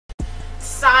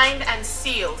Signed and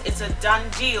sealed, it's a done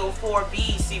deal for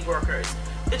BEC workers.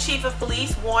 The chief of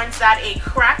police warns that a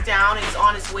crackdown is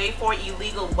on its way for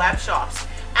illegal web shops.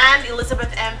 And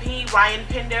Elizabeth MP Ryan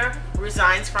Pinder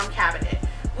resigns from cabinet.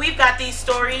 We've got these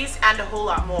stories and a whole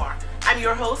lot more. I'm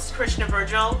your host, Krishna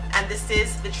Virgil, and this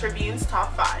is the Tribune's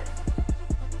Top 5.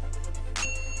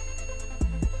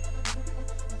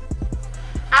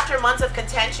 After months of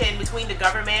contention between the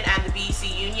government and the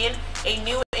BEC union, a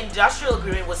new industrial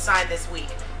agreement was signed this week,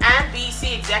 and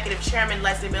BEC Executive Chairman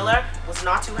Leslie Miller was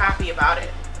not too happy about it.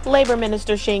 Labor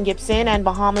Minister Shane Gibson and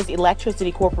Bahamas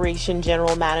Electricity Corporation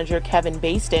General Manager Kevin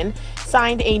Baston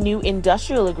signed a new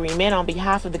industrial agreement on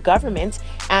behalf of the government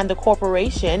and the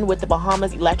corporation with the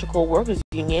Bahamas Electrical Workers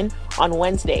Union on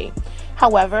Wednesday.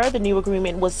 However, the new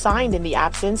agreement was signed in the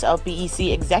absence of BEC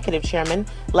Executive Chairman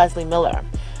Leslie Miller.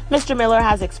 Mr. Miller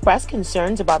has expressed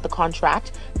concerns about the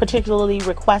contract, particularly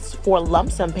requests for lump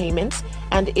sum payments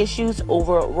and issues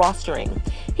over rostering.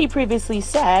 He previously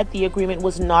said the agreement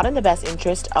was not in the best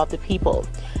interest of the people.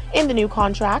 In the new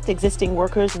contract, existing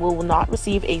workers will not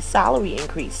receive a salary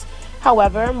increase.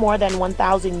 However, more than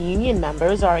 1,000 union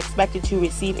members are expected to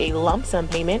receive a lump sum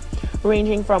payment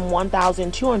ranging from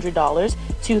 $1,200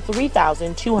 to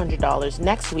 $3,200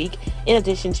 next week, in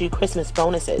addition to Christmas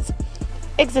bonuses.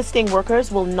 Existing workers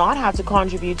will not have to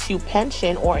contribute to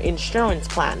pension or insurance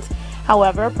plans.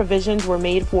 However, provisions were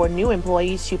made for new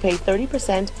employees to pay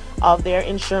 30% of their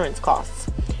insurance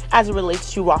costs. As it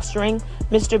relates to rostering,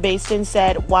 Mr. Baston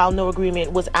said while no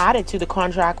agreement was added to the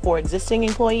contract for existing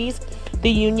employees, the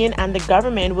union and the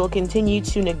government will continue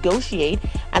to negotiate,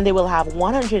 and they will have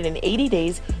 180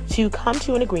 days to come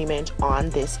to an agreement on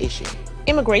this issue.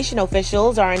 Immigration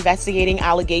officials are investigating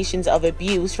allegations of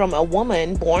abuse from a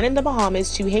woman born in the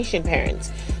Bahamas to Haitian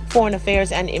parents, Foreign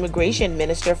Affairs and Immigration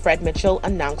Minister Fred Mitchell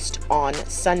announced on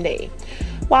Sunday.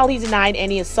 While he denied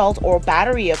any assault or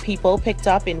battery of people picked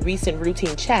up in recent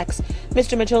routine checks,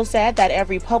 Mr. Mitchell said that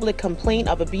every public complaint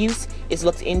of abuse is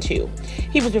looked into.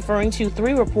 He was referring to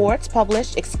 3 reports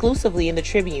published exclusively in the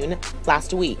Tribune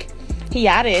last week. He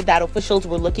added that officials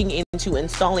were looking into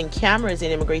installing cameras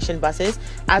in immigration buses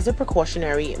as a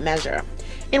precautionary measure.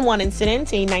 In one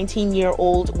incident, a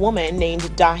 19-year-old woman named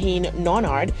Dahin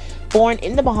Nonard, born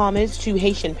in the Bahamas to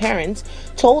Haitian parents,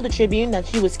 told the Tribune that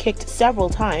she was kicked several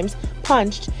times,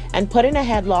 punched, and put in a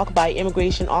headlock by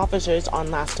immigration officers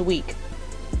on last week.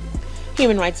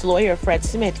 Human rights lawyer Fred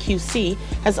Smith, QC,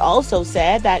 has also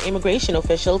said that immigration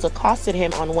officials accosted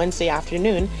him on Wednesday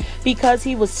afternoon because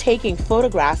he was taking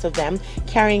photographs of them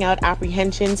carrying out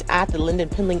apprehensions at the Lynden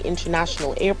Pinling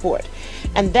International Airport.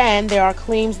 And then there are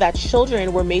claims that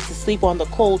children were made to sleep on the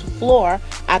cold floor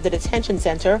at the detention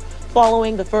center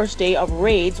following the first day of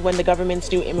raids when the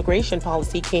government's new immigration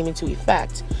policy came into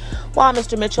effect. While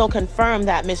Mr. Mitchell confirmed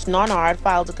that Ms. Nonard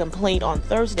filed a complaint on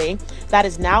Thursday that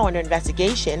is now under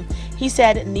investigation, he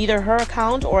said neither her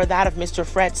account or that of Mr.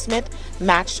 Fred Smith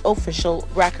matched official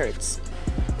records.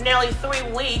 Nearly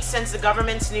 3 weeks since the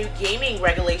government's new gaming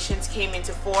regulations came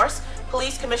into force,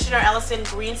 Police Commissioner Ellison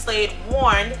Greenslade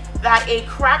warned that a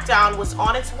crackdown was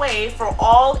on its way for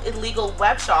all illegal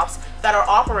web shops that are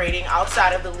operating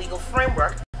outside of the legal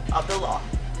framework of the law.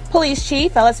 Police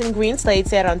Chief Ellison Greenslade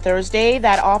said on Thursday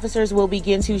that officers will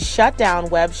begin to shut down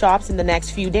web shops in the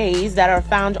next few days that are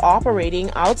found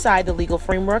operating outside the legal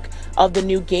framework of the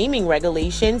new gaming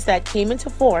regulations that came into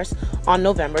force on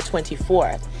November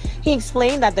 24th. He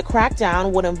explained that the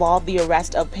crackdown would involve the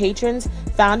arrest of patrons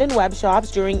found in web shops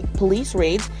during police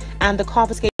raids and the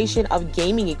confiscation of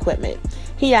gaming equipment.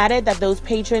 He added that those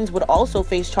patrons would also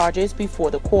face charges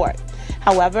before the court.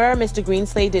 However, Mr.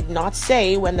 Greenslade did not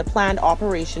say when the planned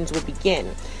operations would begin.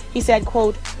 He said,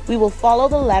 quote, "We will follow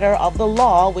the letter of the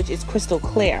law, which is crystal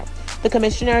clear. The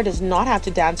commissioner does not have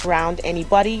to dance around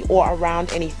anybody or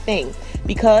around anything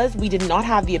because we did not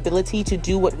have the ability to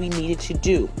do what we needed to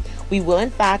do. We will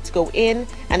in fact go in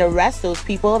and arrest those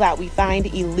people that we find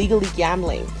illegally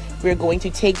gambling. We are going to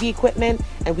take the equipment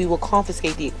and we will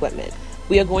confiscate the equipment.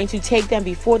 We are going to take them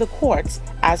before the courts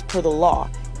as per the law,"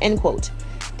 end quote.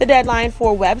 The deadline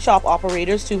for web shop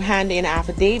operators to hand in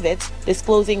affidavits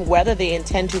disclosing whether they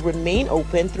intend to remain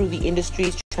open through the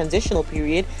industry's transitional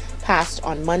period passed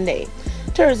on Monday.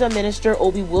 Tourism Minister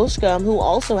Obi Wilshcombe, who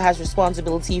also has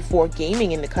responsibility for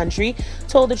gaming in the country,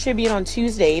 told the Tribune on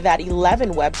Tuesday that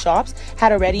 11 web shops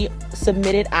had already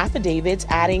submitted affidavits,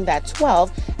 adding that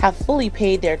 12 have fully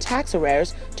paid their tax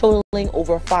arrears, totaling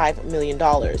over $5 million.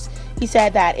 He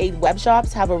said that 8 web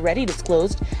shops have already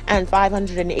disclosed and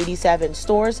 587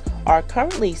 stores are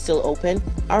currently still open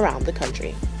around the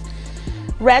country.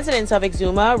 Residents of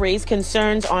Exuma raised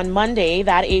concerns on Monday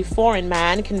that a foreign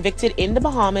man convicted in the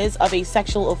Bahamas of a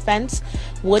sexual offense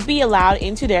would be allowed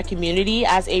into their community,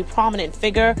 as a prominent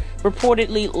figure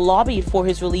reportedly lobbied for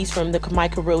his release from the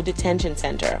Jamaica Road Detention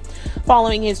Center.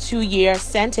 Following his 2-year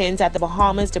sentence at the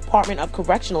Bahamas Department of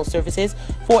Correctional Services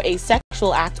for a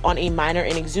sexual act on a minor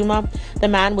in Exuma, the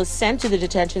man was sent to the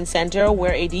detention center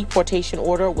where a deportation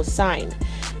order was signed.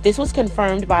 This was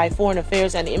confirmed by Foreign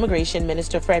Affairs and Immigration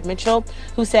Minister Fred Mitchell,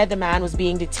 who said the man was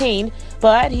being detained,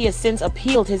 but he has since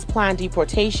appealed his planned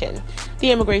deportation.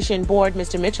 The Immigration Board,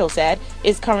 Mr. Mitchell said,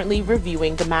 is currently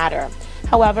reviewing the matter.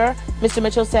 However, Mr.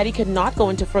 Mitchell said he could not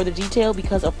go into further detail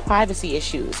because of privacy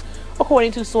issues.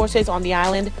 According to sources on the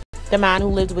island, the man, who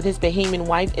lived with his Bahamian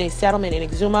wife in a settlement in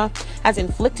Exuma, has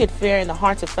inflicted fear in the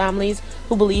hearts of families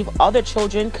who believe other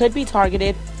children could be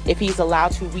targeted if he is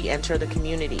allowed to re-enter the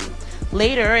community.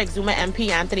 Later, Exuma MP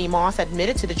Anthony Moss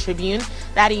admitted to the Tribune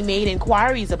that he made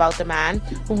inquiries about the man,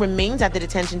 who remains at the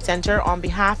detention center, on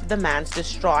behalf of the man's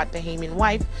distraught Bahamian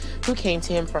wife, who came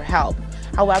to him for help.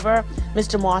 However,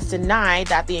 Mr. Moss denied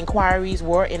that the inquiries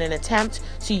were in an attempt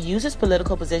to use his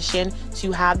political position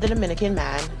to have the Dominican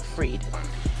man freed.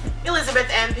 Elizabeth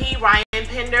MP Ryan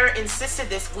Pinder insisted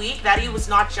this week that he was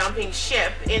not jumping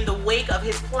ship in the wake of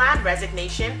his planned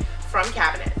resignation from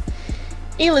cabinet.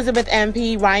 Elizabeth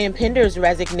MP Ryan Pinder's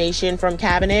resignation from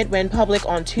cabinet went public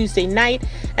on Tuesday night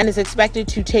and is expected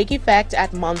to take effect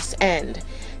at month's end.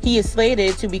 He is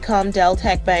slated to become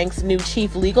Deltec Bank's new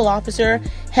chief legal officer,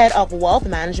 head of wealth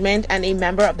management, and a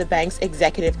member of the bank's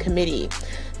executive committee.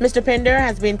 Mr. Pinder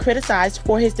has been criticized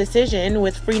for his decision,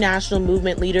 with Free National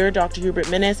Movement leader Dr. Hubert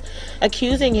Minnis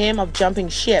accusing him of jumping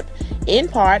ship, in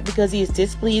part because he is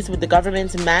displeased with the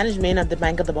government's management of the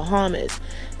Bank of the Bahamas.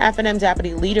 FNM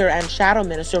Deputy Leader and Shadow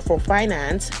Minister for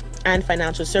Finance and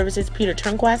Financial Services Peter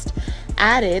Turnquest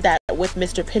added that with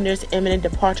Mr. Pinder's imminent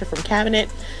departure from cabinet,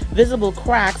 visible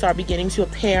cracks are beginning to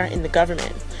appear in the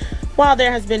government. While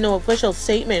there has been no official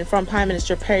statement from Prime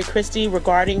Minister Perry Christie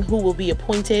regarding who will be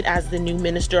appointed as the new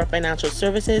Minister of Financial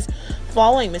Services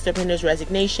following Mr. Pinder's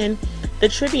resignation, the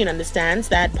Tribune understands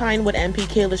that Pinewood MP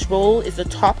Kalish Roll is the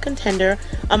top contender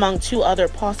among 2 other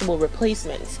possible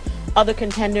replacements. Other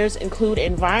contenders include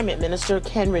Environment Minister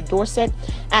Kenred Dorset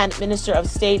and Minister of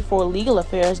State for Legal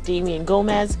Affairs Damian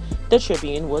Gomez, the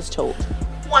Tribune was told.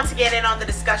 Want to get in on the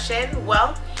discussion?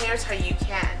 Well, here's how you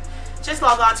can. Just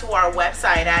log on to our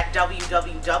website at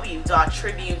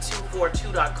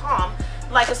www.tribune242.com,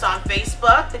 like us on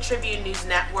Facebook, the Tribune News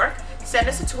Network, send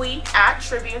us a tweet at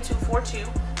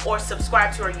Tribune242, or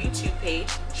subscribe to our YouTube page,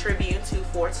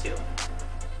 Tribune242.